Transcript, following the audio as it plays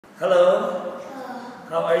Hello. Hello.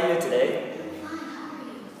 How are you today? I'm fine. How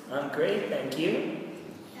are you? I'm great, thank you.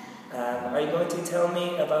 Yeah. Are you going to tell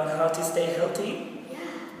me about how to stay healthy? Yeah.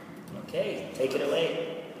 Okay, take it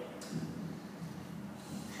away.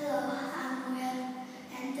 Hello, I'm Nguyen,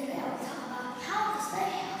 and today I will talk about how to stay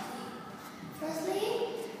healthy. Firstly,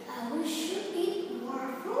 we should eat more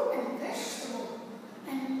fruit and vegetables,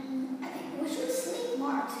 and I think we should sleep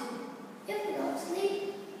more too. If we don't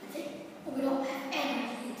sleep, I think we don't have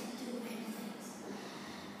energy to do anything.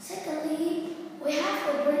 Secondly, we have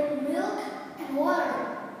to drink milk and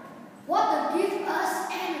water. Water gives us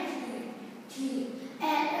energy too,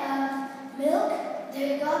 and milk,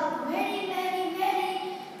 they got many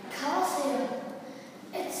calcium.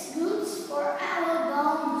 It's good for our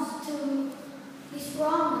bones to be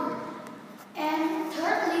stronger. And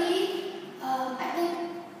thirdly, I think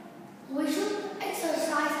we should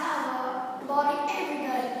exercise our body every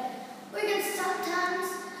day. We can sometimes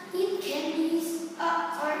eat candies,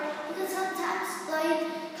 we can sometimes play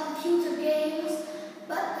computer games,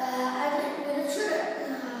 but I think we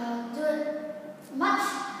shouldn't do it much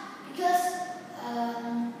because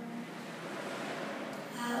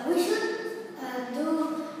we should do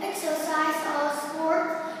exercise or sport.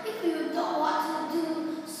 If you don't want to do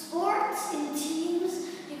sports in teams,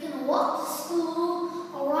 you can walk to school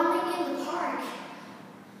or running in the park.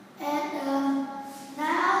 And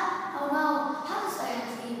now, oh no, how to stay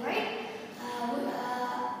healthy, right?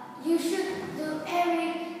 You should do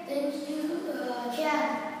everything you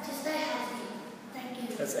can to stay healthy. Thank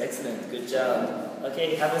you. That's excellent, good job.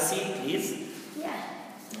 Okay, have a seat, please. Yeah.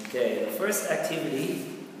 Okay, the first activity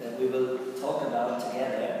that we will talk about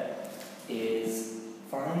together is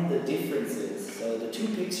find the differences. So the two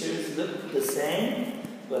pictures look the same,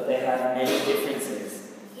 but they have many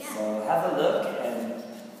differences. Yeah. So have a look and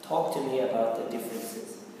talk to me about the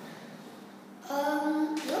differences.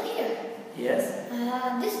 Look here. Yes?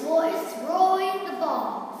 This boy is throwing the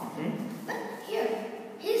ball. Mm-hmm. But here,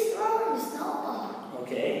 he's throwing the snowball.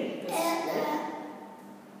 Okay. And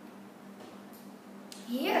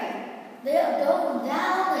here, they are going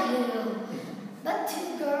down the hill. But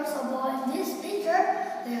two girls or boys in this picture,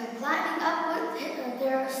 they are climbing up with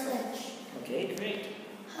their sledge. Okay, great.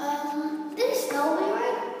 This is snowing,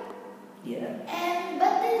 right? Yeah.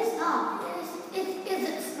 But this is not. It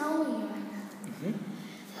isn't snowing right now. Mm-hmm.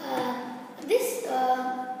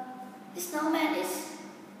 This snowman is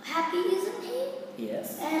happy, isn't he?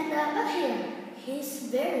 Yes. And but here, he's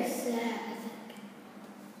very sad, I think.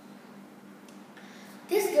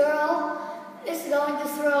 This girl is going to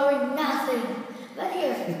throw nothing. But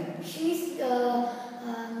here, she's going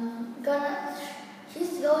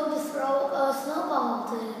to throw a snowball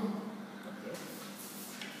to him. Okay.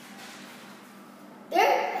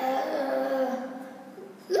 There,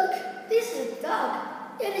 look, this is a dog.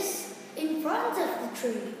 It is in front of the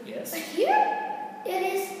tree. Yes. But here, it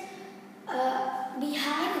is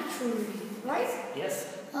behind the tree, right? Yes.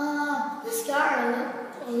 This car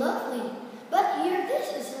look lovely. But here,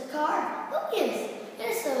 this is a car. Look,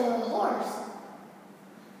 it's a horse.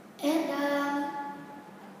 And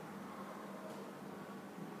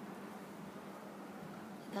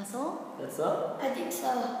that's all? That's all? I think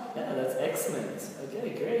so. Yeah, that's excellent. Okay,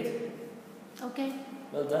 great. Okay.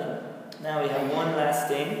 Well done. Now we have one last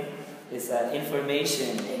thing. It's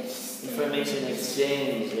information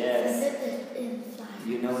exchange. Yes.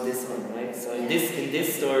 You know this one, right? So in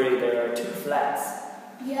this story there are two flats.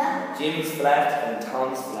 Yeah. Jim's flat and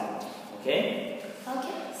Tom's flat. Okay?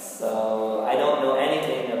 Okay. So I don't know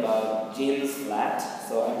anything about Jim's flat,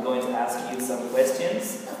 so I'm going to ask you some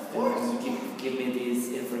questions. Of course. And you give me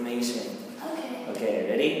this information. Okay. Okay,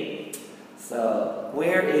 ready? So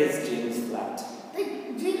where is Jim's flat?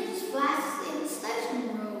 Jim's flat is in the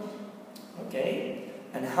station road. Okay.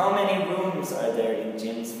 And how many rooms are there in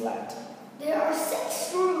Jim's flat? There are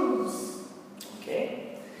 6 rooms.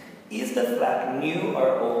 Okay. Is the flat new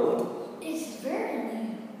or old? It's very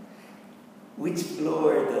new. Which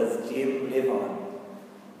floor does Jim live on?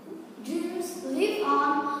 Jim's live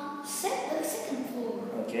on the second floor.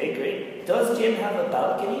 Okay, great. Does Jim have a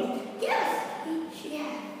balcony? Yes, she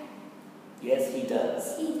has. Yes, he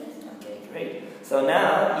does. He does. Okay, great. So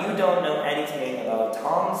now you don't know anything about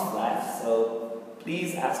Tom's flat, so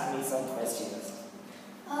please ask me some questions.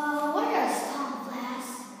 Where is Tom's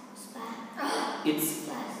flat? It's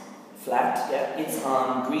Flat. flat, yeah. It's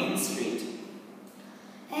on Green Street.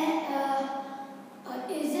 And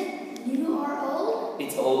is it new or old?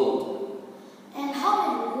 It's old. And how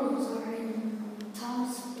many rooms are in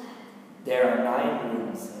Tom's flat? There are 9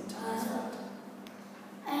 rooms in Tom's flat.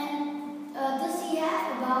 And does he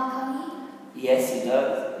have a balcony? Yes, he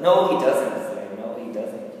does. No, he doesn't, sir. No, he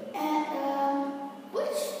doesn't.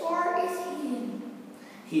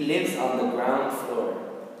 He lives on the ground floor.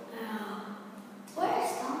 Where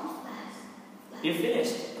is Tom's flat? You're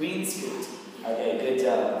finished. Green Street. Okay, good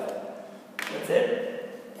job. That's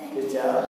it. Thank Good you. job.